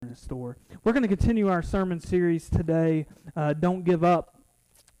store. We're going to continue our sermon series today, Don't Give Up.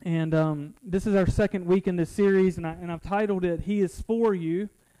 And this is our second week in this series, and I've titled it, He is For You.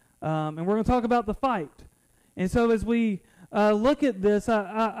 And we're going to talk about the fight. And so as we look at this,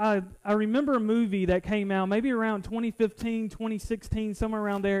 I remember a movie that came out maybe around 2015, 2016, somewhere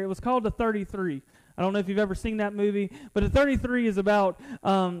around there. It was called The 33. I don't know if you've ever seen that movie, but The 33 is about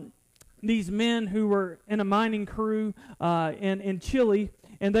these men who were in a mining crew in Chile,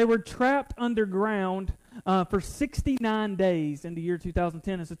 and they were trapped underground for 69 days in the year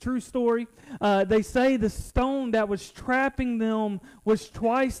 2010. It's a true story. They say the stone that was trapping them was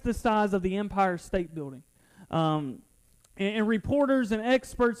twice the size of the Empire State Building. And reporters and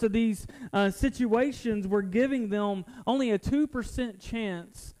experts of these situations were giving them only a 2%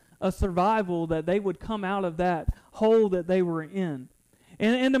 chance of survival that they would come out of that hole that they were in.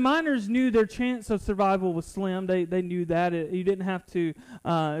 And the miners knew their chance of survival was slim. They knew that. You didn't have to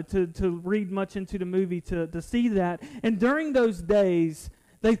read much into the movie to see that. And during those days,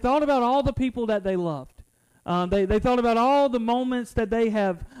 they thought about all the people that they loved. They thought about all the moments that they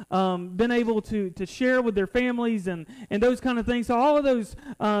have been able to share with their families and those kind of things. So all of those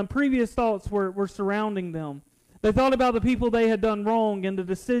previous thoughts were surrounding them. They thought about the people they had done wrong and the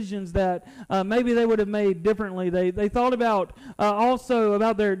decisions that maybe they would have made differently. They thought about also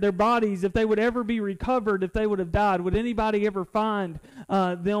about their bodies, if they would ever be recovered, if they would have died. Would anybody ever find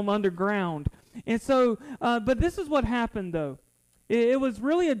them underground? And so, but this is what happened though. It was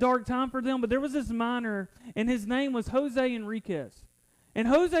really a dark time for them, but there was this miner, and his name was Jose Enriquez. And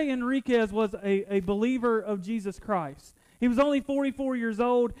Jose Enriquez was a believer of Jesus Christ. He was only 44 years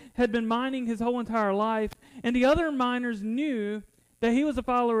old, had been mining his whole entire life, and the other miners knew that he was a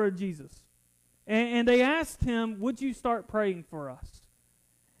follower of Jesus. And they asked him, would you start praying for us?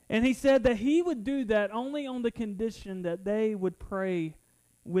 And he said that he would do that only on the condition that they would pray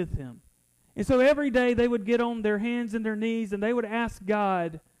with him. And so every day they would get on their hands and their knees, and they would ask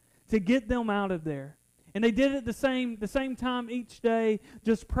God to get them out of there. And they did it the same time each day,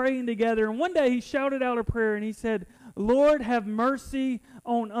 just praying together. And one day he shouted out a prayer, and he said, Lord, have mercy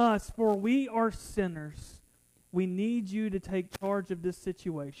on us, for we are sinners. We need you to take charge of this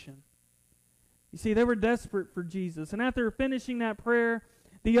situation. You see, they were desperate for Jesus. And after finishing that prayer,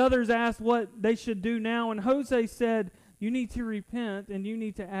 the others asked what they should do now. And Jose said, you need to repent, and you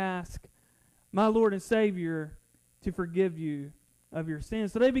need to ask my Lord and Savior to forgive you of your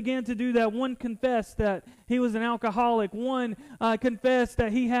sins. So they began to do that. One confessed that he was an alcoholic. One confessed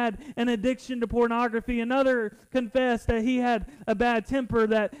that he had an addiction to pornography. Another confessed that he had a bad temper,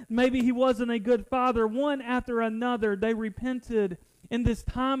 that maybe he wasn't a good father. One after another, they repented in this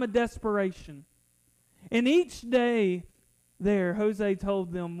time of desperation. And each day there, Jose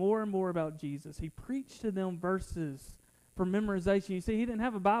told them more and more about Jesus. He preached to them verses for memorization. You see, he didn't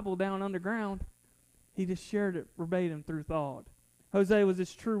have a Bible down underground. He just shared it verbatim through thought. Jose was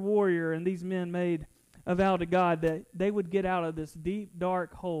this true warrior, and these men made a vow to God that they would get out of this deep,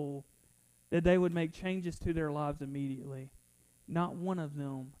 dark hole, that they would make changes to their lives immediately. Not one of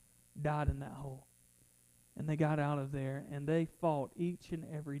them died in that hole. And they got out of there, and they fought each and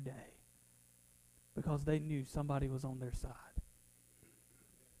every day because they knew somebody was on their side.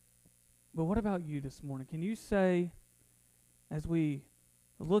 But what about you this morning? Can you say, as we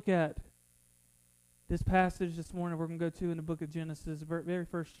look at this passage this morning we're going to go to in the book of Genesis, the very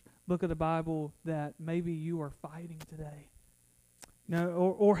first book of the Bible, that maybe you are fighting today? You know,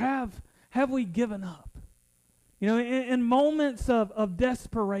 or have we given up? You know, in moments of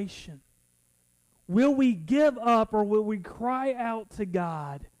desperation, will we give up, or will we cry out to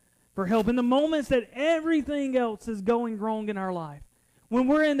God for help? In the moments that everything else is going wrong in our life, when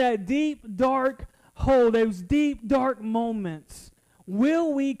we're in that deep, dark hole, those deep, dark moments,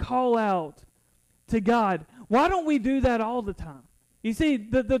 will we call out to God? Why don't we do that all the time? You see,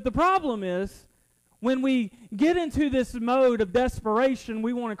 the problem is when we get into this mode of desperation,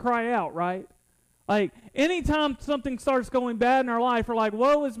 we want to cry out, right? Like anytime something starts going bad in our life, we're like,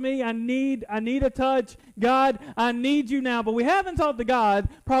 woe is me, I need a touch. God, I need you now. But we haven't talked to God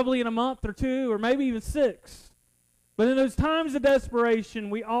probably in a month or two or maybe even 6. But in those times of desperation,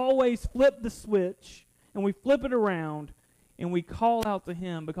 we always flip the switch and we flip it around and we call out to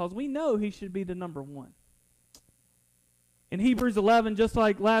Him because we know He should be the number one. In Hebrews 11, just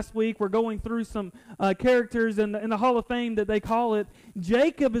like last week, we're going through some characters in the Hall of Fame that they call it.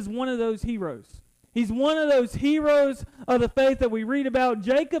 Jacob is one of those heroes. He's one of those heroes of the faith that we read about.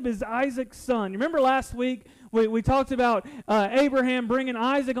 Jacob is Isaac's son. You remember last week we talked about Abraham bringing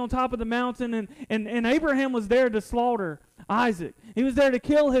Isaac on top of the mountain, and Abraham was there to slaughter Isaac. He was there to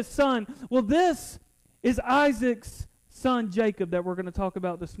kill his son. Well, this is Isaac's son Jacob that we're going to talk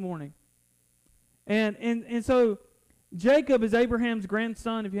about this morning. And so Jacob is Abraham's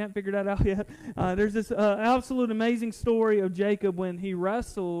grandson, if you haven't figured that out yet. There's this absolute amazing story of Jacob when he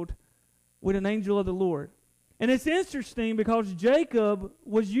wrestled with an angel of the Lord. And it's interesting because Jacob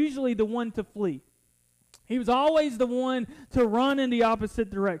was usually the one to flee. He was always the one to run in the opposite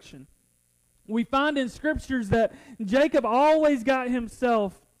direction. We find in scriptures that Jacob always got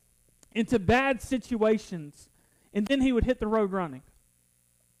himself into bad situations, and then he would hit the road running.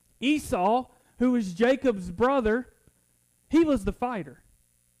 Esau, who was Jacob's brother, he was the fighter.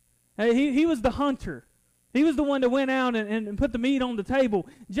 He was the hunter. He was the one that went out and put the meat on the table.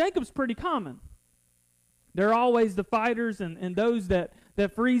 Jacob's pretty common. They're always the fighters and those that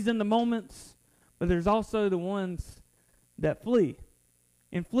freeze in the moments, but there's also the ones that flee.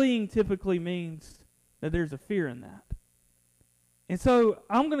 And fleeing typically means that there's a fear in that. And so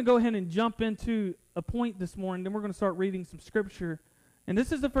I'm going to go ahead and jump into a point this morning, then we're going to start reading some scripture. And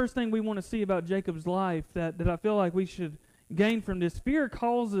this is the first thing we want to see about Jacob's life that I feel like we should gain from this. Fear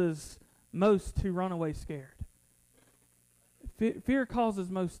causes most to run away scared. Fear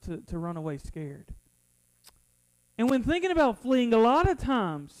causes most to run away scared. And when thinking about fleeing, a lot of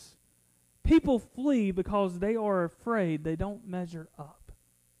times people flee because they are afraid they don't measure up.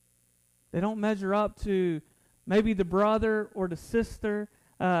 They don't measure up to maybe the brother or the sister.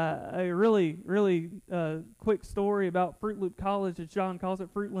 A really quick story about Fruit Loop College, as John calls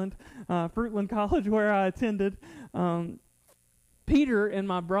it, Fruitland College, where I attended. Peter and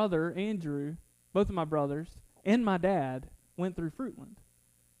my brother, Andrew, both of my brothers, and my dad went through Fruitland.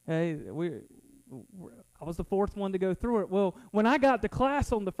 Hey, I was the fourth one to go through it. Well, when I got to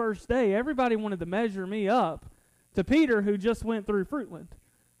class on the first day, everybody wanted to measure me up to Peter, who just went through Fruitland.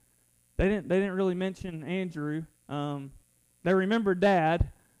 They didn't really mention Andrew. They remembered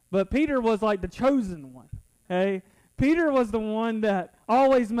Dad, but Peter was like the chosen one. Okay, Peter was the one that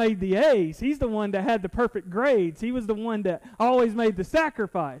always made the A's. He's the one that had the perfect grades. He was the one that always made the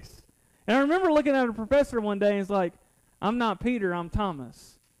sacrifice. And I remember looking at a professor one day and it's like, "I'm not Peter, I'm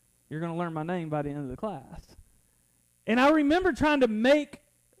Thomas. You're going to learn my name by the end of the class." And I remember trying to make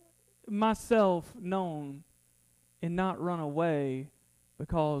myself known and not run away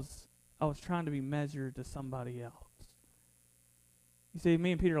because I was trying to be measured to somebody else. You see,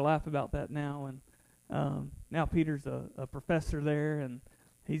 me and Peter laugh about that now, and now Peter's a professor there, and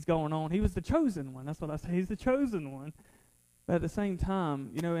he's going on. He was the chosen one. That's what I say. He's the chosen one. But at the same time,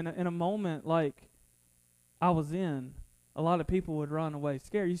 you know, in a moment like I was in, a lot of people would run away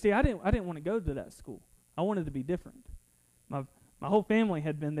scared. You see, I didn't want to go to that school. I wanted to be different. My whole family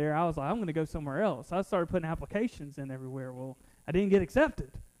had been there. I was like, I'm going to go somewhere else. I started putting applications in everywhere. Well, I didn't get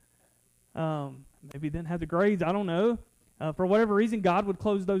accepted. Maybe didn't have the grades, I don't know. For whatever reason, God would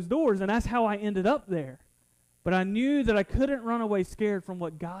close those doors, and that's how I ended up there. But I knew that I couldn't run away scared from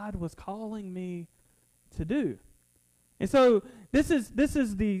what God was calling me to do. And so this is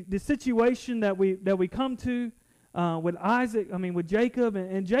the situation that we come to with Jacob,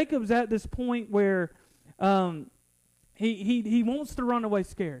 and Jacob's at this point where he wants to run away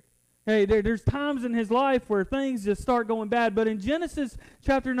scared. Hey, there's times in his life where things just start going bad. But in Genesis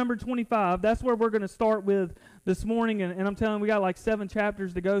chapter number 25, that's where we're going to start with this morning. And I'm telling you, we got like 7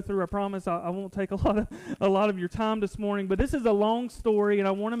 chapters to go through. I promise I won't take a lot of your time this morning. But this is a long story, and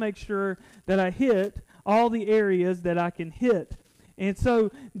I want to make sure that I hit all the areas that I can hit. And so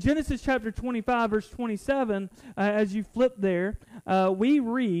Genesis chapter 25, verse 27, as you flip there, we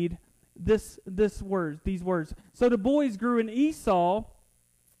read these words. So the boys grew, and Esau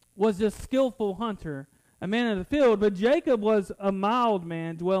was a skillful hunter, a man of the field, but Jacob was a mild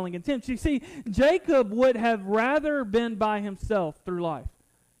man dwelling in tents. You see, Jacob would have rather been by himself through life.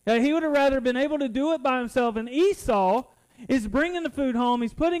 He would have rather been able to do it by himself, and Esau is bringing the food home.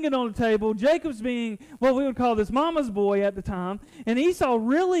 He's putting it on the table. Jacob's being what we would call this mama's boy at the time, and Esau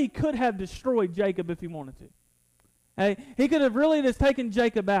really could have destroyed Jacob if he wanted to. He could have really just taken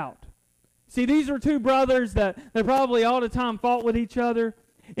Jacob out. See, these were two brothers that probably all the time fought with each other.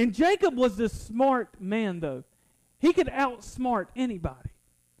 And Jacob was this smart man, though. He could outsmart anybody.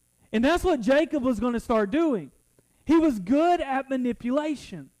 And that's what Jacob was going to start doing. He was good at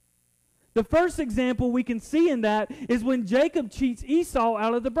manipulation. The first example we can see in that is when Jacob cheats Esau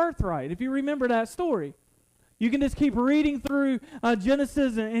out of the birthright. If you remember that story. You can just keep reading through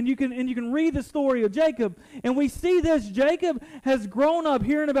Genesis, and you can read the story of Jacob. And we see this. Jacob has grown up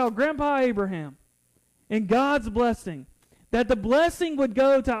hearing about Grandpa Abraham and God's blessing. That the blessing would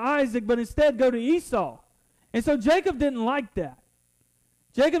go to Isaac, but instead go to Esau. And so Jacob didn't like that.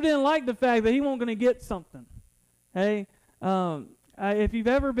 Jacob didn't like the fact that he wasn't going to get something. Hey, if you've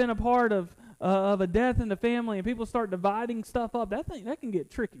ever been a part of of a death in the family and people start dividing stuff up, that can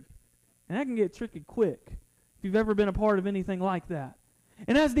get tricky. And that can get tricky quick if you've ever been a part of anything like that.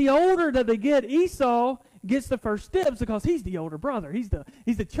 And as the older that they get, Esau gets the first dibs because he's the older brother. He's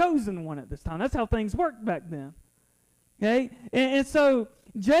the chosen one at this time. That's how things worked back then. Okay? And so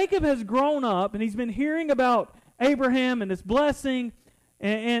Jacob has grown up and he's been hearing about Abraham and this blessing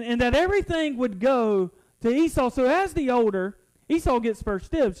and that everything would go to Esau. So as the older, Esau gets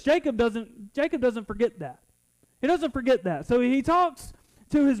first dibs. Jacob doesn't forget that. He doesn't forget that. So he talks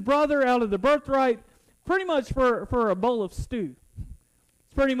to his brother out of the birthright pretty much for a bowl of stew.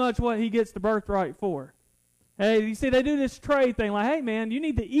 It's pretty much what he gets the birthright for. Hey, you see, they do this trade thing like, hey man, you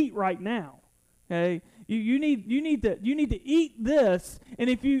need to eat right now. Okay, you need to eat this, and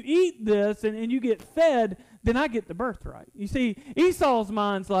if you eat this and you get fed, then I get the birthright. You see, Esau's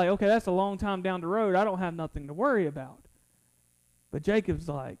mind's like, okay, that's a long time down the road. I don't have nothing to worry about. But Jacob's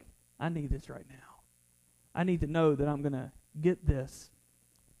like, I need this right now. I need to know that I'm going to get this.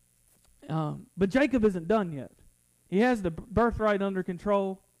 But Jacob isn't done yet. He has the birthright under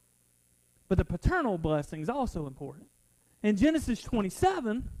control, but the paternal blessing is also important. In Genesis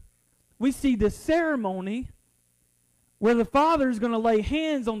 27, we see this ceremony where the father is going to lay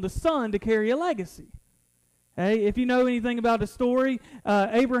hands on the son to carry a legacy. Hey, if you know anything about the story,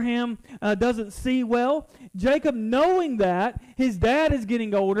 Abraham doesn't see well. Jacob, knowing that his dad is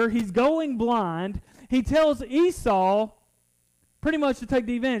getting older, he's going blind, he tells Esau pretty much to take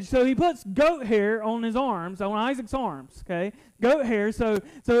the advantage. So he puts goat hair on his arms, on Isaac's arms, okay? Goat hair, so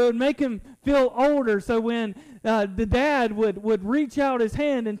it would make him feel older. So when the dad would reach out his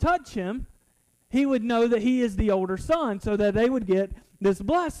hand and touch him, he would know that he is the older son, so that they would get this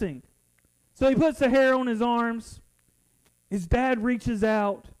blessing. So he puts the hair on his arms. His dad reaches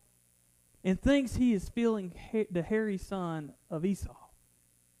out and thinks he is feeling the hairy son of Esau.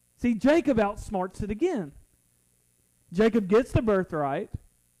 See, Jacob outsmarts it again. Jacob gets the birthright,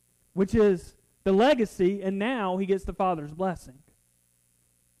 which is the legacy, and now he gets the father's blessing.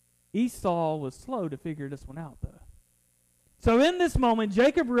 Esau was slow to figure this one out, though. So in this moment,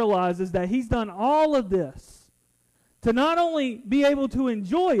 Jacob realizes that he's done all of this to not only be able to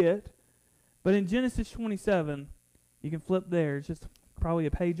enjoy it, but in Genesis 27, you can flip there. It's just probably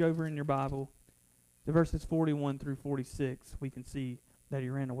a page over in your Bible. To verses 41 through 46, we can see that he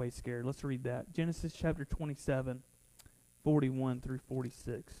ran away scared. Let's read that. Genesis chapter 27. 41 through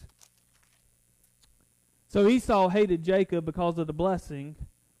 46. So Esau hated Jacob because of the blessing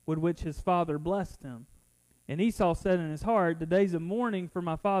with which his father blessed him. And Esau said in his heart, the days of mourning for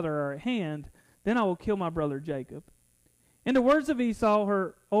my father are at hand, then I will kill my brother Jacob. And the words of Esau,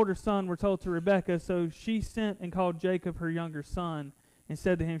 her older son, were told to Rebekah, so she sent and called Jacob her younger son, and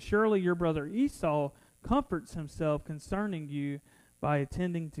said to him, surely your brother Esau comforts himself concerning you by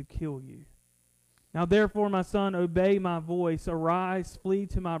intending to kill you. Now therefore, my son, obey my voice. Arise, flee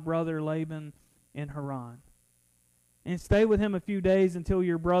to my brother Laban in Haran. And stay with him a few days until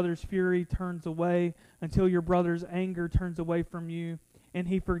your brother's fury turns away, until your brother's anger turns away from you, and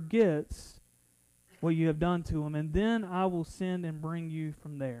he forgets what you have done to him. And then I will send and bring you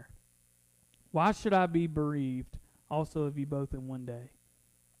from there. Why should I be bereaved also of you both in one day?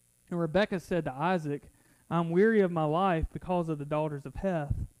 And Rebekah said to Isaac, I'm weary of my life because of the daughters of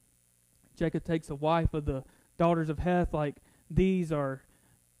Heth. Jacob takes a wife of the daughters of Heth, like these are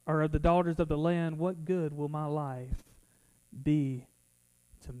the daughters of the land. What good will my life be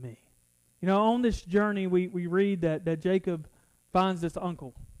to me? You know, on this journey, we read that Jacob finds this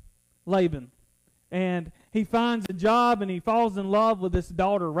uncle, Laban. And he finds a job and he falls in love with this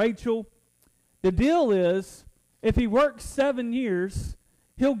daughter, Rachel. The deal is, if he works 7 years,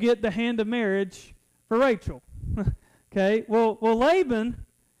 he'll get the hand of marriage for Rachel. Okay, well Laban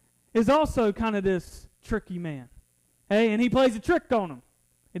is also kind of this tricky man. Hey, and he plays a trick on him.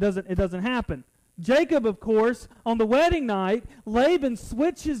 It doesn't happen. Jacob, of course, on the wedding night, Laban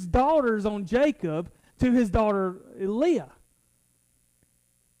switches daughters on Jacob to his daughter Leah.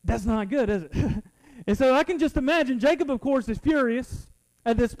 That's not good, is it? And so I can just imagine, Jacob, of course, is furious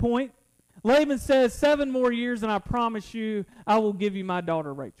at this point. Laban says, 7 more years and I promise you I will give you my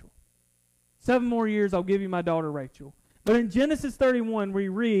daughter Rachel. 7 more years, I'll give you my daughter Rachel. But in Genesis 31, we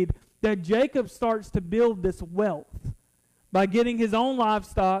read that Jacob starts to build this wealth by getting his own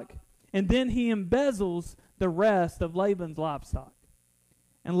livestock, and then he embezzles the rest of Laban's livestock.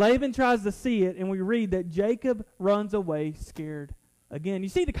 And Laban tries to see it, and we read that Jacob runs away scared again. You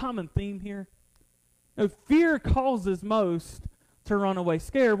see the common theme here? No, fear causes most to run away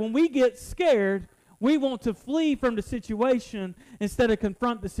scared. When we get scared, we want to flee from the situation instead of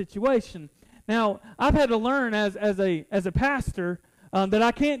confront the situation. Now, I've had to learn as a pastor that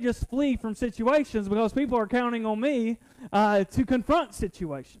I can't just flee from situations because people are counting on me to confront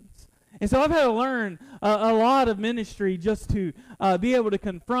situations. And so I've had to learn a lot of ministry just to be able to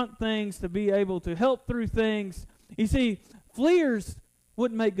confront things, to be able to help through things. You see, fleers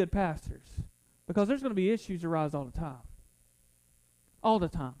wouldn't make good pastors because there's going to be issues arise all the time. All the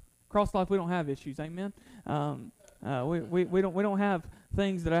time. Cross Life, we don't have issues, amen? We don't have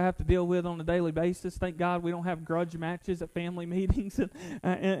things that I have to deal with on a daily basis. Thank God we don't have grudge matches at family meetings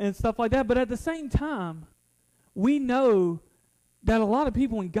and stuff like that. But at the same time, we know that a lot of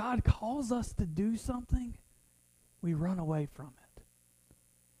people, when God calls us to do something, we run away from it.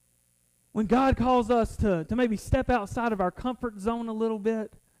 When God calls us to maybe step outside of our comfort zone a little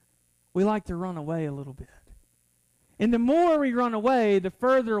bit, we like to run away a little bit. And the more we run away, the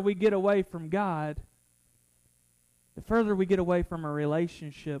further we get away from God, the further we get away from a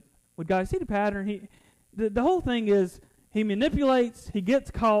relationship with God. See the pattern? The whole thing is he manipulates, he gets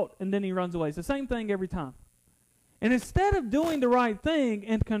caught, and then he runs away. It's the same thing every time. And instead of doing the right thing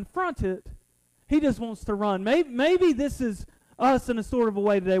and confront it, he just wants to run. Maybe this is us in a sort of a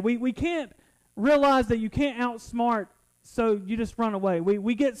way today. We can't realize that you can't outsmart, so you just run away.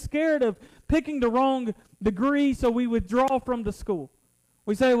 We get scared of picking the wrong degree, so we withdraw from the school.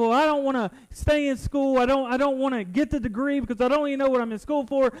 We say, well, I don't want to stay in school. I don't want to get the degree because I don't even know what I'm in school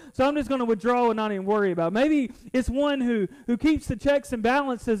for, so I'm just going to withdraw and not even worry about it. Maybe it's one who keeps the checks and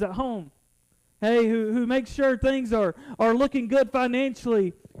balances at home. Hey, who makes sure things are looking good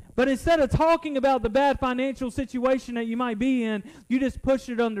financially. But instead of talking about the bad financial situation that you might be in, you just push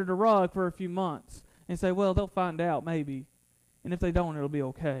it under the rug for a few months and say, well, they'll find out maybe. And if they don't, it'll be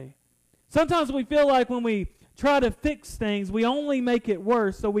okay. Sometimes we feel like when we try to fix things, we only make it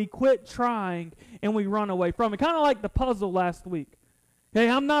worse, so we quit trying and we run away from it. Kind of like the puzzle last week. Okay,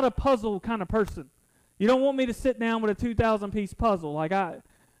 I'm not a puzzle kind of person. You don't want me to sit down with a 2,000-piece puzzle. Like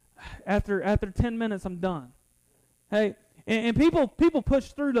after 10 minutes, I'm done. Hey, and people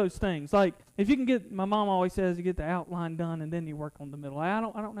push through those things. Like if you can get, my mom always says, you get the outline done and then you work on the middle. I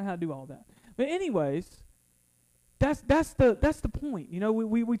don't know how to do all that. But anyways, that's the point. You know,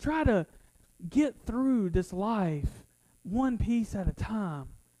 we try to get through this life one piece at a time.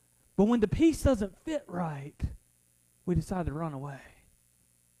 But when the piece doesn't fit right, we decide to run away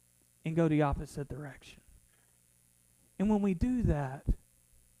and go the opposite direction. And when we do that,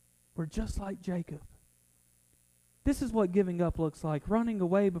 we're just like Jacob. This is what giving up looks like, running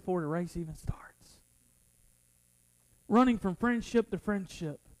away before the race even starts. Running from friendship to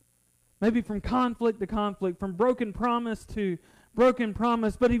friendship. Maybe from conflict to conflict, from broken promise to broken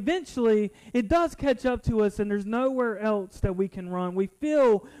promise. But eventually, it does catch up to us, and there's nowhere else that we can run. We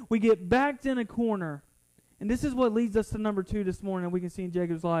feel we get backed in a corner. And this is what leads us to number 2 this morning, and we can see in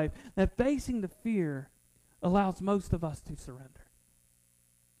Jacob's life, that facing the fear allows most of us to surrender.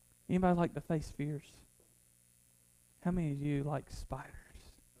 Anybody like to face fears? How many of you like spiders?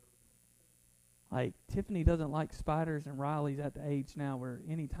 Like, Tiffany doesn't like spiders, and Riley's at the age now where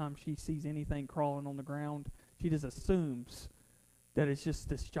anytime she sees anything crawling on the ground, she just assumes that it's just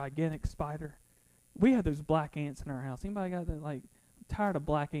this gigantic spider. We have those black ants in our house. Anybody got that? Like, I'm tired of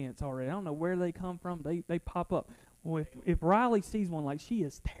black ants already. I don't know where they come from. They pop up. Well, if Riley sees one, like, she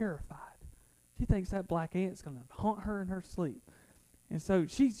is terrified. She thinks that black ant's going to haunt her in her sleep. And so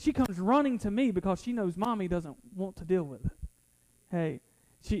she comes running to me because she knows Mommy doesn't want to deal with it. Hey,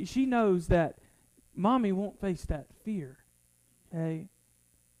 she knows that Mommy won't face that fear. Hey,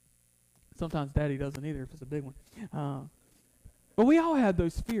 sometimes Daddy doesn't either if it's a big one. But we all have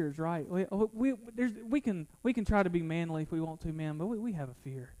those fears, right? We can try to be manly if we want to, man, but we have a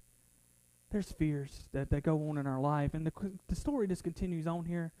fear. There's fears that go on in our life, and the story just continues on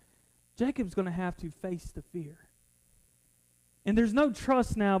here. Jacob's going to have to face the fear. And there's no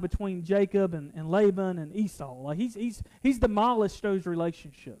trust now between Jacob and Laban and Esau. Like he's demolished those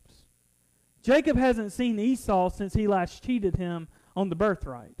relationships. Jacob hasn't seen Esau since he last cheated him on the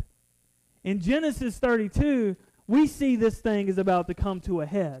birthright. In Genesis 32, we see this thing is about to come to a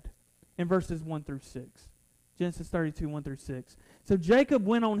head in verses 1 through 6. Genesis 32, 1 through 6. So Jacob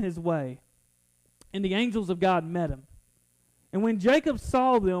went on his way, and the angels of God met him. And when Jacob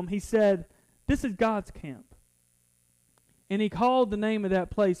saw them, he said, "This is God's camp." And he called the name of that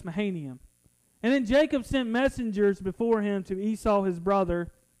place Mahanaim. And then Jacob sent messengers before him to Esau his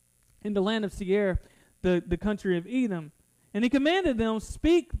brother in the land of Seir, the country of Edom. And he commanded them,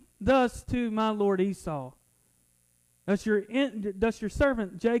 "Speak thus to my lord Esau. Thus your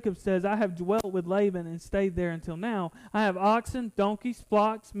servant Jacob says, I have dwelt with Laban and stayed there until now. I have oxen, donkeys,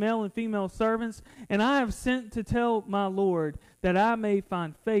 flocks, male and female servants, and I have sent to tell my lord that I may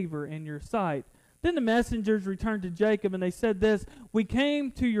find favor in your sight, Then the messengers returned to Jacob, and they said this, "We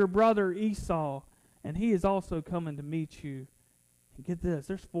came to your brother Esau, and he is also coming to meet you." And get this,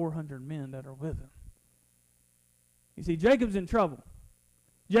 there's 400 men that are with him. You see, Jacob's in trouble.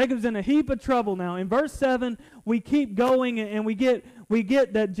 Jacob's in a heap of trouble now. In verse 7, we keep going, and we get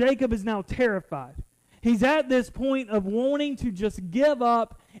that Jacob is now terrified. He's at this point of wanting to just give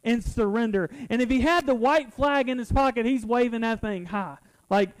up and surrender. And if he had the white flag in his pocket, he's waving that thing high.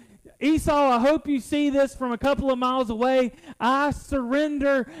 Like, Esau, I hope you see this from a couple of miles away. I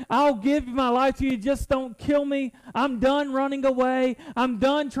surrender. I'll give my life to you. Just don't kill me. I'm done running away. I'm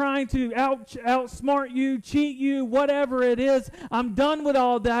done trying to outsmart you, cheat you, whatever it is. I'm done with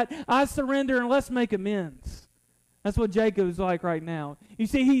all that. I surrender, and let's make amends. That's what Jacob is like right now. You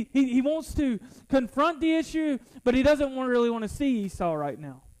see, he wants to confront the issue, but he doesn't really want to see Esau right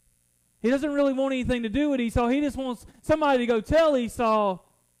now. He doesn't really want anything to do with Esau. He just wants somebody to go tell Esau,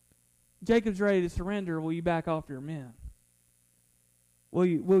 Jacob's ready to surrender. Will you back off your men?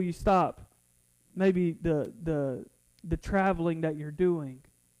 Will you stop maybe the traveling that you're doing?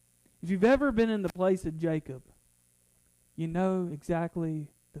 If you've ever been in the place of Jacob, you know exactly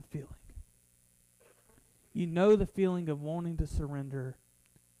the feeling. You know the feeling of wanting to surrender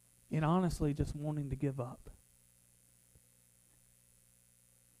and honestly just wanting to give up.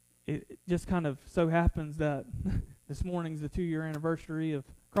 It just kind of so happens that this morning's the 2-year anniversary of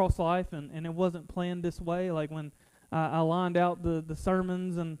Cross Life, and it wasn't planned this way. Like when I lined out the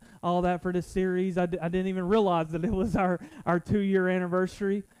sermons and all that for this series, I didn't even realize that it was our 2-year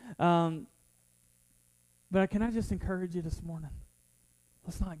anniversary. But can I just encourage you this morning?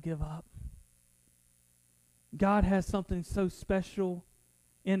 Let's not give up. God has something so special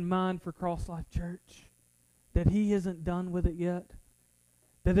in mind for Cross Life Church that He isn't done with it yet.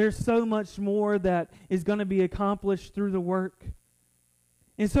 That there's so much more that is going to be accomplished through the work.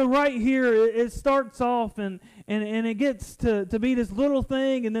 And so right here, it starts off and it gets to be this little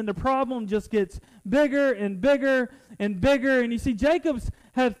thing, and then the problem just gets bigger and bigger and bigger. And you see, Jacob's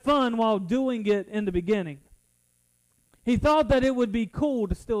had fun while doing it in the beginning. He thought that it would be cool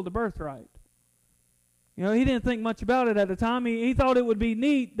to steal the birthright. You know, he didn't think much about it at the time. He thought it would be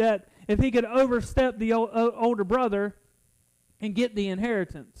neat that if he could overstep the older brother and get the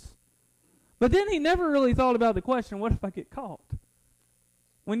inheritance. But then he never really thought about the question, what if I get caught?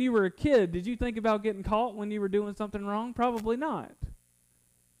 When you were a kid, did you think about getting caught when you were doing something wrong? Probably not.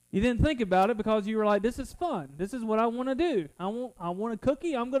 You didn't think about it because you were like, this is fun. This is what I want to do. I want a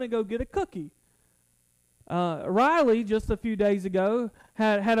cookie. I'm going to go get a cookie. Riley, just a few days ago,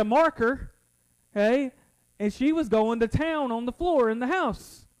 had a marker, okay, and she was going to town on the floor in the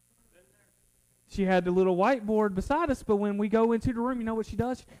house. She had the little whiteboard beside us, but when we go into the room, you know what she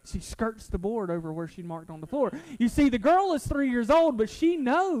does? She skirts the board over where she marked on the floor. You see, the girl is 3 years old, but she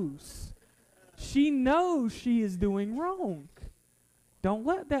knows. She knows she is doing wrong. Don't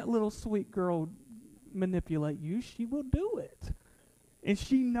let that little sweet girl manipulate you. She will do it. And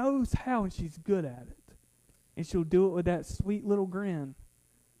she knows how, and she's good at it. And she'll do it with that sweet little grin.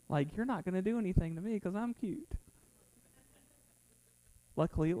 Like, you're not going to do anything to me because I'm cute.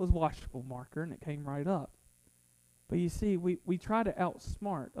 Luckily, it was washable marker, and it came right up. But you see, we try to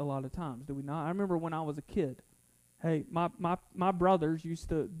outsmart a lot of times, do we not? I remember when I was a kid, hey, my brothers used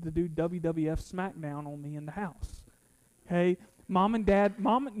to do WWF SmackDown on me in the house. Okay, Mom and Dad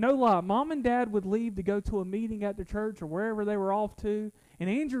would leave to go to a meeting at the church or wherever they were off to, and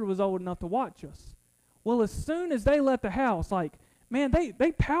Andrew was old enough to watch us. Well, as soon as they left the house, like, man,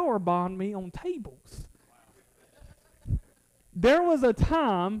 they power bombed me on tables. There was a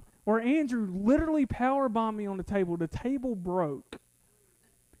time where Andrew literally power bombed me on the table. The table broke.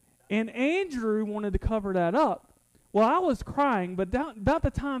 And Andrew wanted to cover that up. Well, I was crying, but about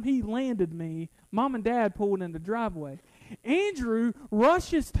the time he landed me, Mom and Dad pulled in the driveway. Andrew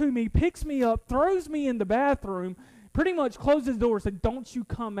rushes to me, picks me up, throws me in the bathroom, pretty much closes the door and said, "Don't you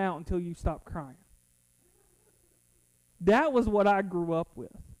come out until you stop crying." That was what I grew up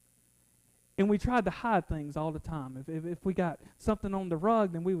with. And we tried to hide things all the time. If we got something on the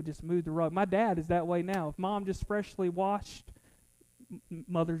rug, then we would just move the rug. My dad is that way now. If Mom just freshly washed,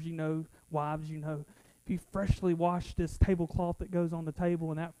 mothers you know, wives you know, if you freshly washed this tablecloth that goes on the table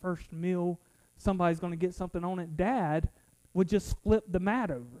in that first meal, somebody's going to get something on it. Dad would just flip the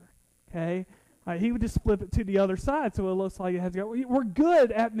mat over, okay? He would just flip it to the other side so it looks like it has to go. We're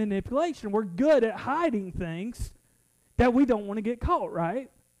good at manipulation. We're good at hiding things that we don't want to get caught,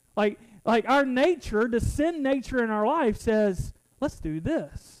 right? Like our nature, the sin nature in our life says, let's do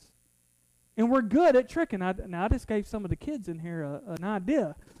this. And we're good at tricking. Now, I just gave some of the kids in here an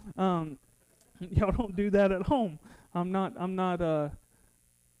idea. Y'all don't do that at home. I'm not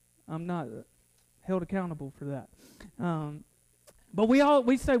held accountable for that. But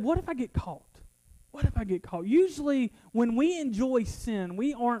we say, what if I get caught? What if I get caught? Usually when we enjoy sin,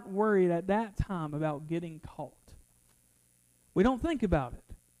 we aren't worried at that time about getting caught. We don't think about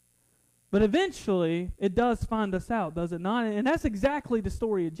it. But eventually, it does find us out, does it not? And that's exactly the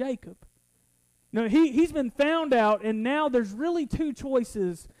story of Jacob. No, he's been found out, and now there's really two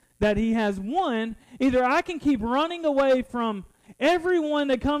choices that he has. One, either I can keep running away from everyone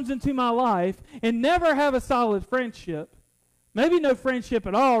that comes into my life and never have a solid friendship, maybe no friendship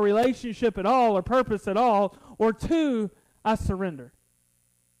at all, relationship at all, or purpose at all, or two, I surrender.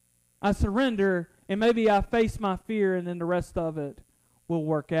 I surrender, and maybe I face my fear, and then the rest of it will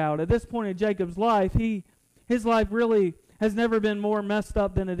work out. At this point in Jacob's life, his life really has never been more messed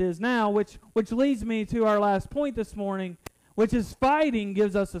up than it is now, which leads me to our last point this morning, which is fighting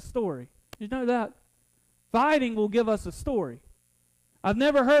gives us a story. Did you know that? Fighting will give us a story. I've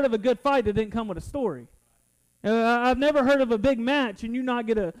never heard of a good fight that didn't come with a story. I've never heard of a big match and you not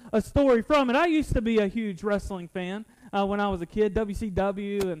get a story from it. I used to be a huge wrestling fan when I was a kid,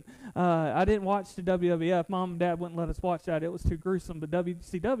 WCW, and I didn't watch the WWF. Mom and Dad wouldn't let us watch that. It was too gruesome, but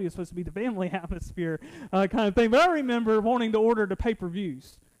WCW is supposed to be the family atmosphere kind of thing. But I remember wanting to order the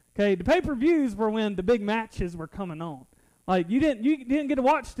pay-per-views. Okay, the pay-per-views were when the big matches were coming on. Like you didn't get to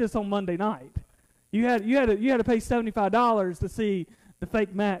watch this on Monday night. You had to pay $75 to see the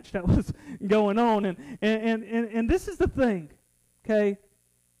fake match that was going on. And this is the thing, okay?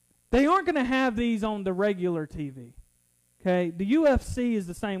 They aren't going to have these on the regular TV, okay? The UFC is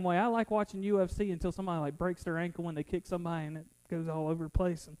the same way. I like watching UFC until somebody like breaks their ankle when they kick somebody and it goes all over the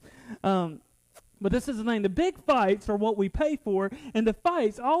place. But this is the thing. The big fights are what we pay for, and the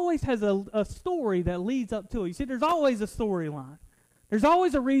fights always has a story that leads up to it. You see, there's always a storyline. There's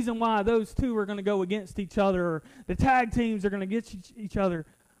always a reason why those two are going to go against each other, or the tag teams are going to get each other.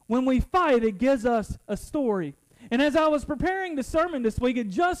 When we fight, it gives us a story. And as I was preparing the sermon this week, it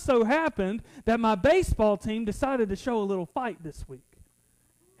just so happened that my baseball team decided to show a little fight this week.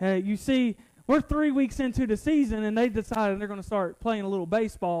 You see, we're 3 weeks into the season, and they decided they're going to start playing a little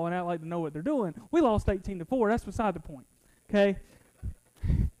baseball and act like they know what they're doing. We lost 18-4. That's beside the point. Okay?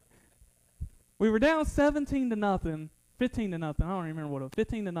 We were down 17-0. 15-0, I don't remember what it was,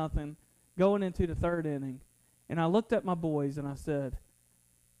 15-0, going into the third inning. And I looked at my boys and I said,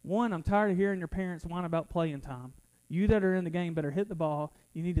 one, I'm tired of hearing your parents whine about playing time. You that are in the game better hit the ball.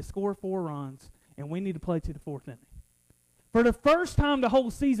 You need to score 4 runs, and we need to play to the 4th inning. For the first time the whole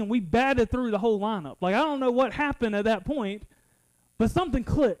season, we batted through the whole lineup. Like, I don't know what happened at that point, but something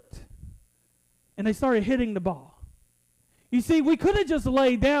clicked, and they started hitting the ball. You see, we could have just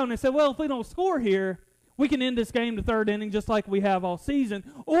laid down and said, well, if we don't score here, we can end this game the 3rd inning just like we have all season,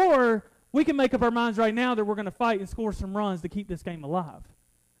 or we can make up our minds right now that we're going to fight and score some runs to keep this game alive.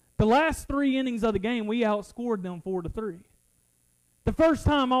 The last 3 innings of the game, we outscored them 4-3. The first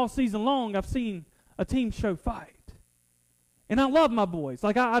time all season long I've seen a team show fight. And I love my boys.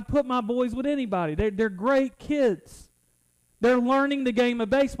 Like, I'd put my boys with anybody. They're great kids. They're learning the game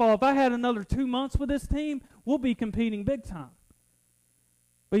of baseball. If I had another 2 months with this team, we'll be competing big time.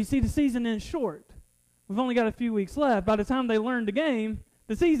 But you see, the season ends short. We've only got a few weeks left. By the time they learn the game,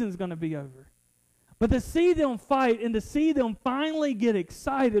 the season's going to be over. But to see them fight and to see them finally get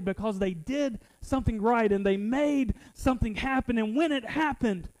excited because they did something right and they made something happen, and when it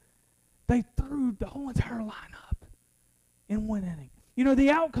happened, they threw the whole entire lineup in 1 inning. You know, the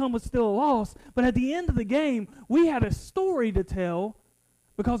outcome was still a loss, but at the end of the game, we had a story to tell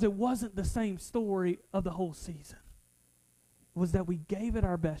because it wasn't the same story of the whole season. It was that we gave it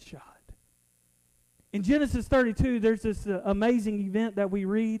our best shot. In Genesis 32, there's this amazing event that we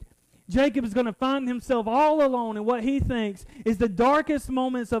read. Jacob is going to find himself all alone in what he thinks is the darkest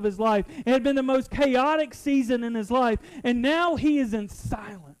moments of his life. It had been the most chaotic season in his life, and now he is in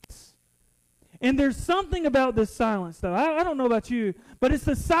silence. And there's something about this silence, though. I don't know about you, but it's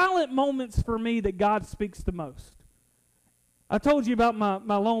the silent moments for me that God speaks the most. I told you about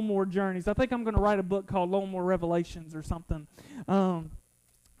my lawnmower journeys. I think I'm going to write a book called Lawnmower Revelations or something.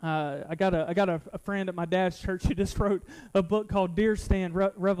 I got a friend at my dad's church who just wrote a book called Deer Stand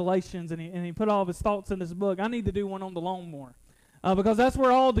Revelations, and he put all of his thoughts in this book. I need to do one on the lawnmower because that's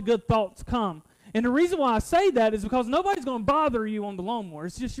where all the good thoughts come. And the reason why I say that is because nobody's going to bother you on the lawnmower.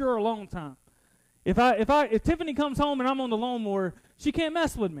 It's just your alone time. If Tiffany comes home and I'm on the lawnmower, she can't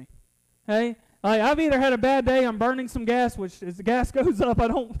mess with me. Hey, I've either had a bad day, I'm burning some gas, which as the gas goes up, I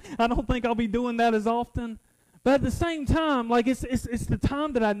don't think I'll be doing that as often. But at the same time, like it's the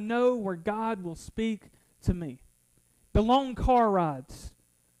time that I know where God will speak to me. The long car rides.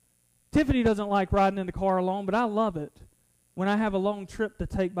 Tiffany doesn't like riding in the car alone, but I love it when I have a long trip to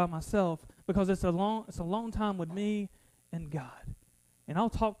take by myself because it's a long time with me and God. And I'll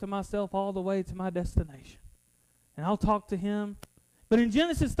talk to myself all the way to my destination. And I'll talk to him. But in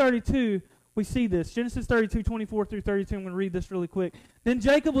Genesis 32, we see this. Genesis 32, 24 through 32. I'm going to read this really quick. Then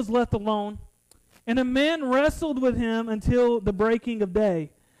Jacob was left alone, and a man wrestled with him until the breaking of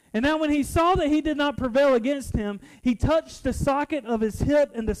day. And now when he saw that he did not prevail against him, he touched the socket of his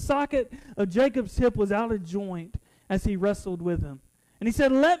hip, and the socket of Jacob's hip was out of joint as he wrestled with him. And he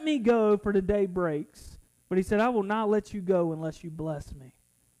said, let me go, for the day breaks. But he said, I will not let you go unless you bless me.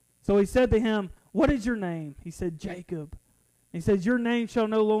 So he said to him, what is your name? He said, Jacob. He says, your name shall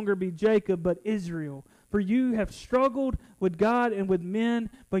no longer be Jacob, but Israel. For you have struggled with God and with men,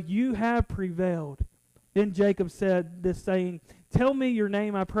 but you have prevailed. Then Jacob said this, saying, tell me your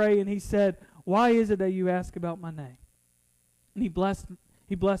name, I pray. And he said, why is it that you ask about my name? And he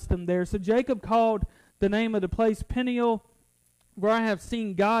blessed them there. So Jacob called the name of the place Peniel, where I have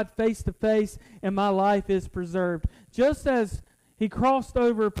seen God face to face, and my life is preserved. Just as he crossed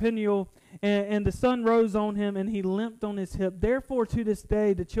over Peniel, and the sun rose on him, and he limped on his hip. Therefore, to this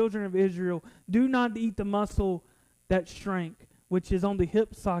day, the children of Israel do not eat the muscle that shrank, which is on the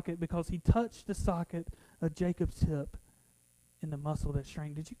hip socket, because he touched the socket of Jacob's hip in the muscle that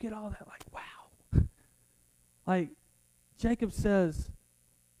shrank. Did you get all that? Like, wow. Like, Jacob says,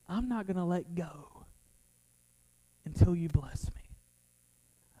 I'm not going to let go until you bless me.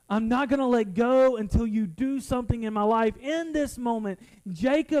 I'm not going to let go until you do something in my life. In this moment,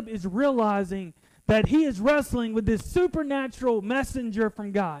 Jacob is realizing that he is wrestling with this supernatural messenger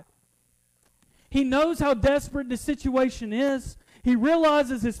from God. He knows how desperate the situation is. He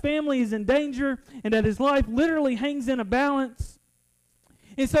realizes his family is in danger and that his life literally hangs in a balance.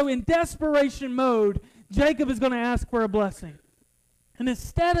 And so in desperation mode, Jacob is going to ask for a blessing. And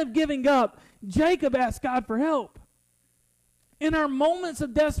instead of giving up, Jacob asks God for help. In our moments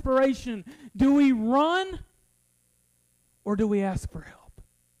of desperation, do we run or do we ask for help?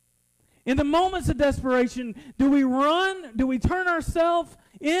 In the moments of desperation, do we run? Do we turn ourselves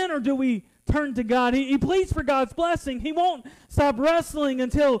in, or do we turn to God? He pleads for God's blessing. He won't stop wrestling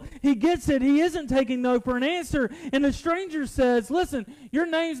until he gets it. He isn't taking no for an answer. And the stranger says, listen, your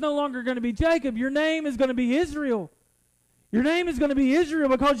name's no longer going to be Jacob. Your name is going to be Israel. Your name is going to be Israel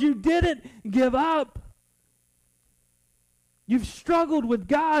because you didn't give up. You've struggled with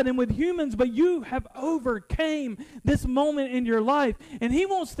God and with humans, but you have overcame this moment in your life. And he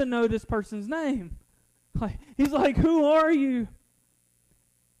wants to know this person's name. He's like, who are you?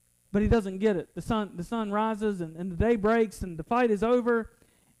 But he doesn't get it. The sun rises and the day breaks and the fight is over.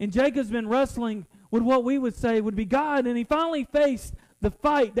 And Jacob's been wrestling with what we would say would be God. And he finally faced the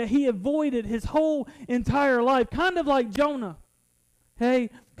fight that he avoided his whole entire life. Kind of like Jonah.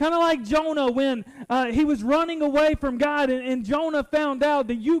 Hey, kind of like Jonah when he was running away from God, and Jonah found out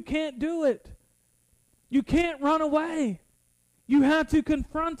that you can't do it. You can't run away. You have to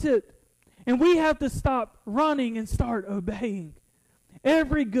confront it. And we have to stop running and start obeying.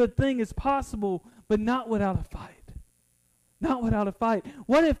 Every good thing is possible, but not without a fight. Not without a fight.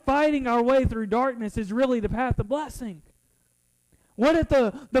 What if fighting our way through darkness is really the path of blessing? What if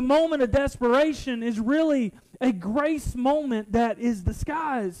the moment of desperation is really a grace moment that is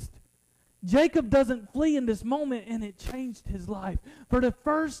disguised? Jacob doesn't flee in this moment, and it changed his life. For the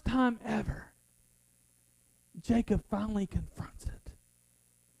first time ever, Jacob finally confronts it,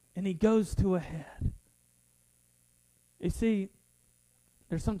 and he goes to a head. You see,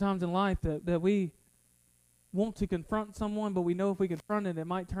 there's sometimes in life that we want to confront someone, but we know if we confront it, it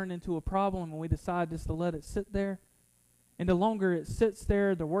might turn into a problem, and we decide just to let it sit there. And the longer it sits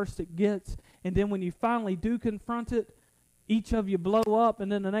there, the worse it gets. And then when you finally do confront it, each of you blow up,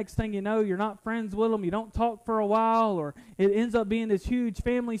 and then the next thing you know, you're not friends with them, you don't talk for a while, or it ends up being this huge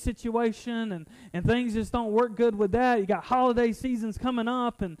family situation, and things just don't work good with that. You got holiday seasons coming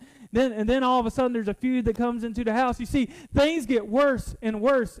up, and then all of a sudden there's a feud that comes into the house. You see, things get worse and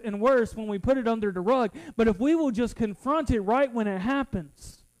worse and worse when we put it under the rug. But if we will just confront it right when it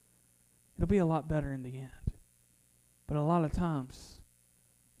happens, it'll be a lot better in the end. But a lot of times,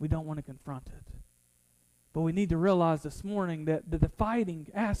 we don't want to confront it. But we need to realize this morning that the fighting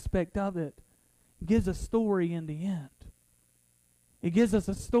aspect of it gives a story in the end. It gives us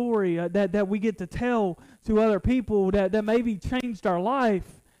a story that we get to tell to other people that maybe changed our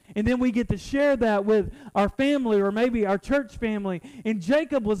life. And then we get to share that with our family or maybe our church family. And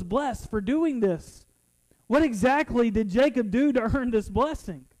Jacob was blessed for doing this. What exactly did Jacob do to earn this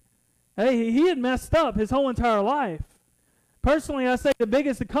blessing? Hey, he had messed up his whole entire life. Personally, I say the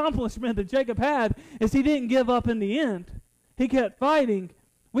biggest accomplishment that Jacob had is he didn't give up in the end. He kept fighting.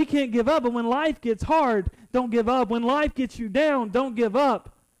 We can't give up, but when life gets hard, don't give up. When life gets you down, don't give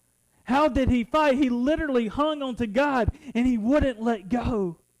up. How did he fight? He literally hung on to God and he wouldn't let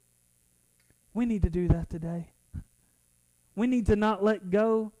go. We need to do that today. We need to not let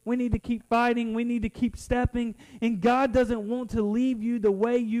go. We need to keep fighting. We need to keep stepping. And God doesn't want to leave you the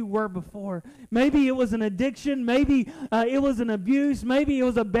way you were before. Maybe it was an addiction. Maybe it was an abuse. Maybe it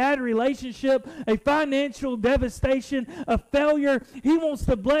was a bad relationship, a financial devastation, a failure. He wants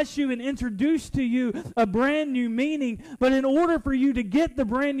to bless you and introduce to you a brand new meaning. But in order for you to get the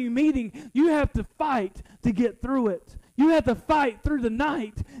brand new meaning, you have to fight to get through it. You have to fight through the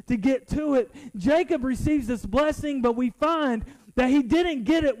night to get to it. Jacob receives this blessing, but we find that he didn't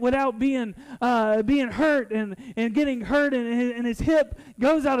get it without being hurt and getting hurt, and his hip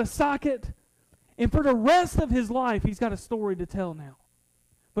goes out of socket. And for the rest of his life, he's got a story to tell now,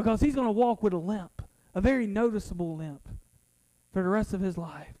 because he's going to walk with a limp, a very noticeable limp, for the rest of his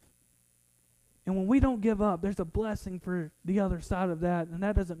life. And when we don't give up, there's a blessing for the other side of that, and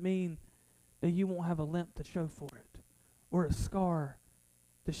that doesn't mean that you won't have a limp to show for it, or a scar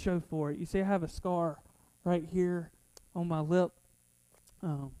to show for it. You see, I have a scar right here on my lip.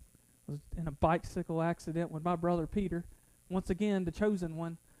 I was in a bicycle accident with my brother Peter. Once again, the chosen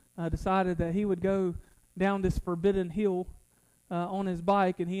one decided that he would go down this forbidden hill on his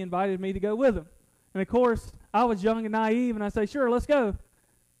bike, and he invited me to go with him. And of course, I was young and naive, and I say, sure, let's go.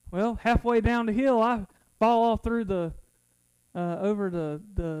 Well, halfway down the hill, I fall off through over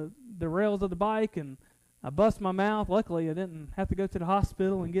the rails of the bike, and I bust my mouth. Luckily, I didn't have to go to the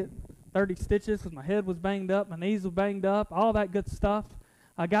hospital and get 30 stitches because my head was banged up, my knees were banged up, all that good stuff.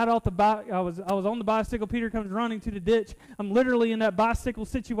 I got off the bike. I was on the bicycle. Peter comes running to the ditch. I'm literally in that bicycle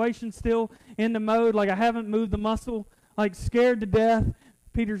situation still in the mode, like I haven't moved the muscle, like scared to death.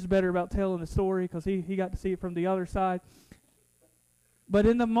 Peter's better about telling the story because he got to see it from the other side. But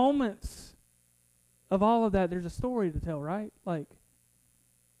in the moments of all of that, there's a story to tell, right? Like,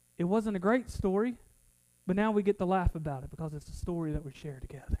 it wasn't a great story, but now we get to laugh about it because it's a story that we share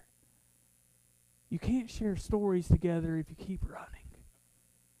together. You can't share stories together if you keep running.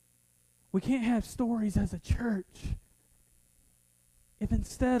 We can't have stories as a church if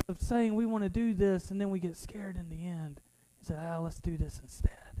instead of saying we want to do this and then we get scared in the end, you say, let's do this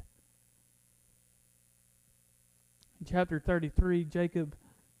instead. In chapter 33, Jacob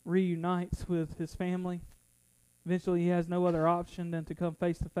reunites with his family. Eventually, he has no other option than to come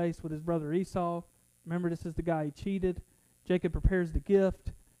face to face with his brother Esau. Remember, this is the guy he cheated. Jacob prepares the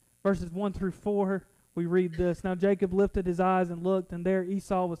gift. Verses 1 through 4, we read this. Now Jacob lifted his eyes and looked, and there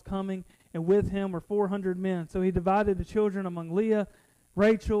Esau was coming, and with him were 400 men. So he divided the children among Leah,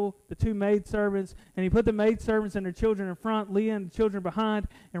 Rachel, the two maidservants, and he put the maidservants and their children in front, Leah and the children behind,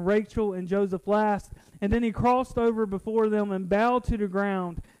 and Rachel and Joseph last. And then he crossed over before them and bowed to the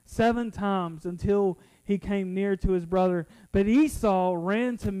ground 7 times until he came near to his brother. But Esau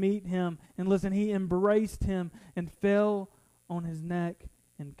ran to meet him, and listen, he embraced him and fell on his neck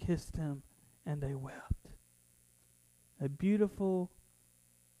and kissed him, and they wept. A beautiful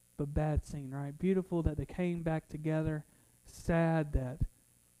but bad scene, right? Beautiful that they came back together. Sad that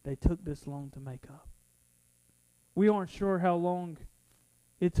they took this long to make up. We aren't sure how long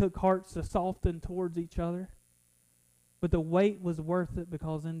it took hearts to soften towards each other, but the wait was worth it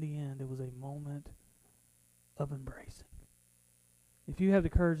because in the end it was a moment of embracing. If you have the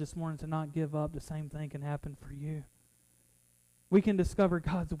courage this morning to not give up, the same thing can happen for you. We can discover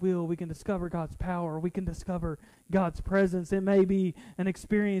God's will. We can discover God's power. We can discover God's presence. It may be an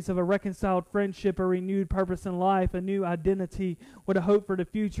experience of a reconciled friendship, a renewed purpose in life, a new identity with a hope for the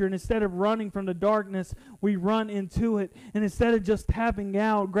future. And instead of running from the darkness, we run into it. And instead of just tapping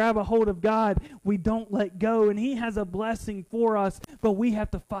out, grab a hold of God, we don't let go. And He has a blessing for us, but we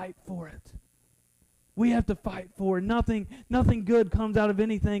have to fight for it. We have to fight for it. Nothing good comes out of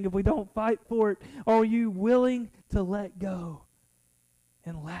anything if we don't fight for it. Are you willing to let go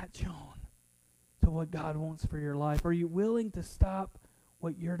and latch on to what God wants for your life? Are you willing to stop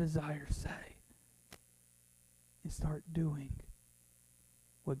what your desires say and start doing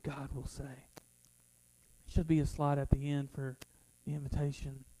what God will say? There should be a slide at the end for the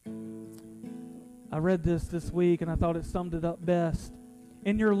invitation. I read this week and I thought it summed it up best.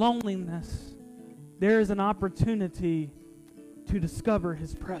 In your loneliness, there is an opportunity to discover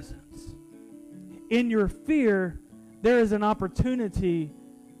His presence. In your fear, there is an opportunity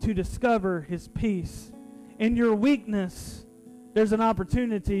to discover His peace. In your weakness, there's an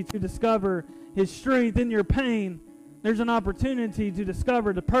opportunity to discover His strength. In your pain, there's an opportunity to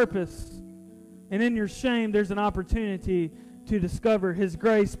discover the purpose. And in your shame, there's an opportunity to discover His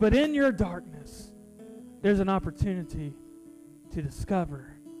grace. But in your darkness, there's an opportunity to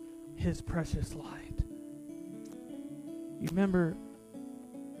discover His precious light. You remember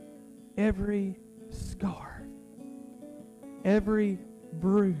every scar, every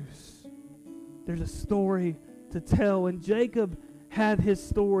bruise. There's a story to tell, and Jacob had his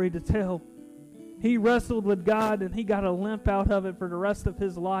story to tell. He wrestled with God, and he got a limp out of it for the rest of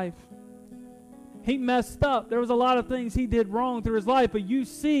his life. He messed up. There was a lot of things he did wrong through his life, but you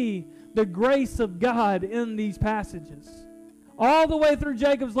see the grace of God in these passages. All the way through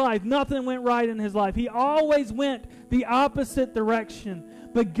Jacob's life, nothing went right in his life. He always went the opposite direction.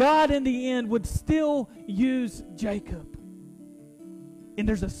 But God, in the end, would still use Jacob. And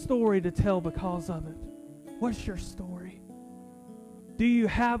there's a story to tell because of it. What's your story? Do you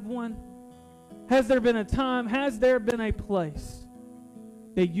have one? Has there been a time, has there been a place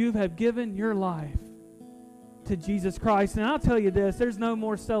that you have given your life to Jesus Christ? And I'll tell you this, there's no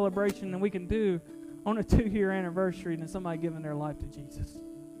more celebration than we can do on a 2-year anniversary than somebody giving their life to Jesus.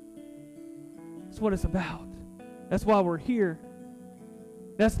 That's what it's about. That's why we're here.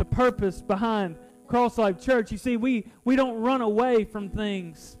 That's the purpose behind Cross Life Church. You see, we don't run away from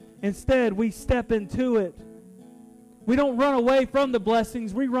things. Instead, we step into it. We don't run away from the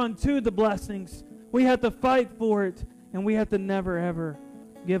blessings. We run to the blessings. We have to fight for it, and we have to never, ever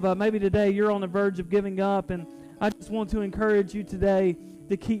give up. Maybe today you're on the verge of giving up, and I just want to encourage you today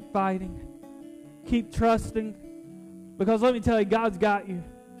to keep fighting. Keep trusting, because let me tell you, God's got you.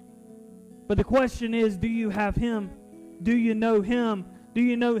 But the question is, do you have Him? Do you know Him? Do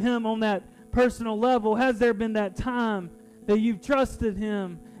you know Him on that personal level? Has there been that time that you've trusted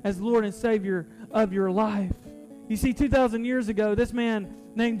Him as Lord and Savior of your life? You see, 2,000 years ago, this man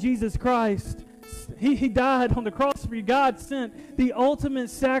named Jesus Christ, he died on the cross for you. God sent the ultimate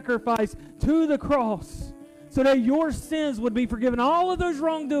sacrifice to the cross so that your sins would be forgiven. All of those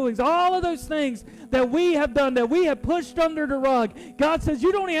wrongdoings, all of those things that we have done, that we have pushed under the rug, God says,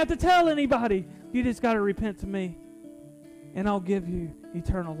 you don't even have to tell anybody. You just got to repent to me, and I'll give you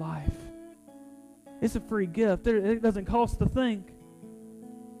eternal life. It's a free gift. It doesn't cost a thing.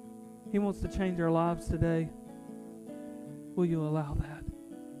 He wants to change our lives today. Will you allow that?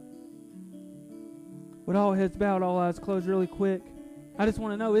 With all heads bowed, all eyes closed really quick, I just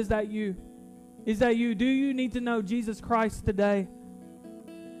want to know, is that you? Is that you? Do you need to know Jesus Christ today?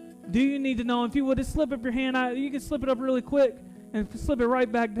 Do you need to know Him? If you would, just slip up your hand. You can slip it up really quick and slip it right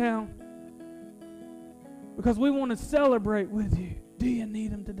back down. Because we want to celebrate with you. Do you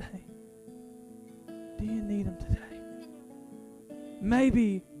need Him today? Do you need Him today?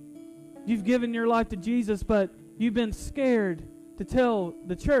 Maybe you've given your life to Jesus, but you've been scared to tell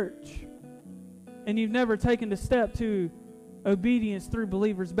the church, and you've never taken the step to obedience through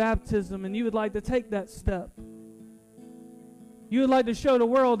believers' baptism, and you would like to take that step. You would like to show the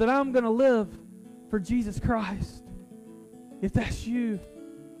world that I'm going to live for Jesus Christ. If that's you,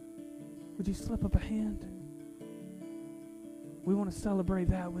 would you slip up a hand? We want to celebrate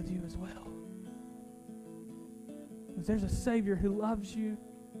that with you as well. Because there's a Savior who loves you,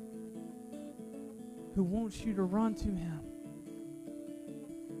 who wants you to run to Him.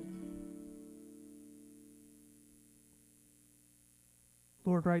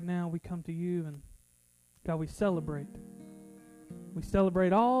 Lord, right now we come to you, and God, we celebrate. We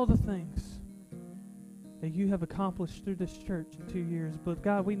celebrate all the things that you have accomplished through this church in 2 years. But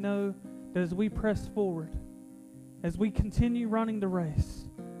God, we know that as we press forward, as we continue running the race,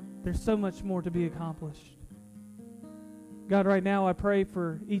 there's so much more to be accomplished. God, right now I pray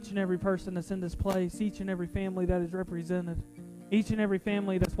for each and every person that's in this place, each and every family that is represented, each and every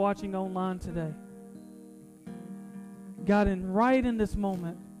family that's watching online today. God, and right in this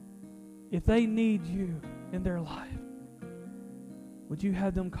moment, if they need you in their life, would you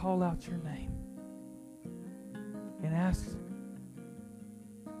have them call out your name and ask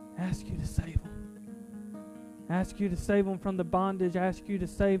you to save them. Ask you to save them from the bondage. Ask you to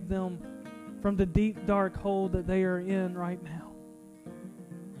save them from the deep, dark hole that they are in right now.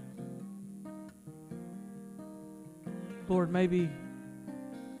 Lord, maybe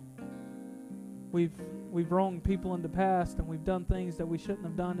we've wronged people in the past, and we've done things that we shouldn't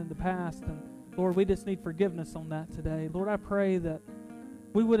have done in the past, and Lord, we just need forgiveness on that today. Lord, I pray that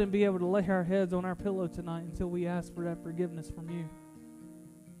we wouldn't be able to lay our heads on our pillow tonight until we ask for that forgiveness from you.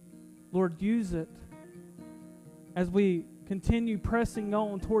 Lord, use it as we continue pressing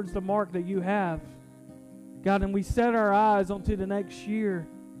on towards the mark that you have. God, and we set our eyes onto the next year.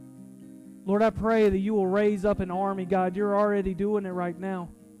 Lord, I pray that you will raise up an army, God. You're already doing it right now.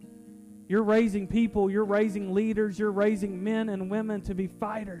 You're raising people, you're raising leaders, you're raising men and women to be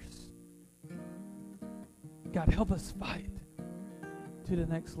fighters. God, help us fight to the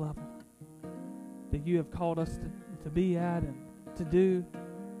next level that you have called us to be at and to do.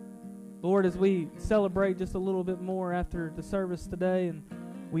 Lord, as we celebrate just a little bit more after the service today, and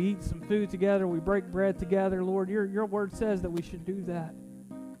we eat some food together, we break bread together. Lord, your word says that we should do that.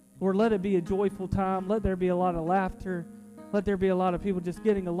 Lord, let it be a joyful time. Let there be a lot of laughter. Let there be a lot of people just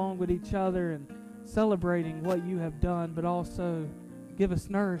getting along with each other and celebrating what you have done, but also give us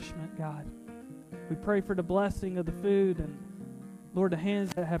nourishment, God. We pray for the blessing of the food and, Lord, the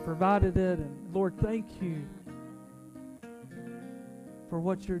hands that have provided it. And, Lord, thank you for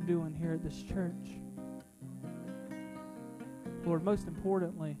what you're doing here at this church. Lord, most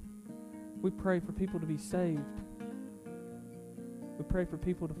importantly, we pray for people to be saved. We pray for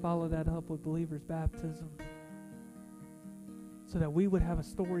people to follow that up with believers' baptism so that we would have a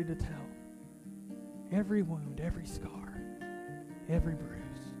story to tell. Every wound, every scar, every bruise.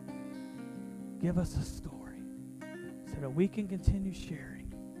 Give us a story so that we can continue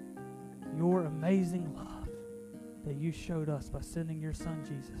sharing your amazing love that you showed us by sending your Son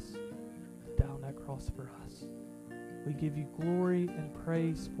Jesus to die on that cross for us. We give you glory and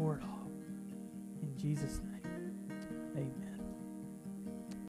praise for it all. In Jesus' name, amen.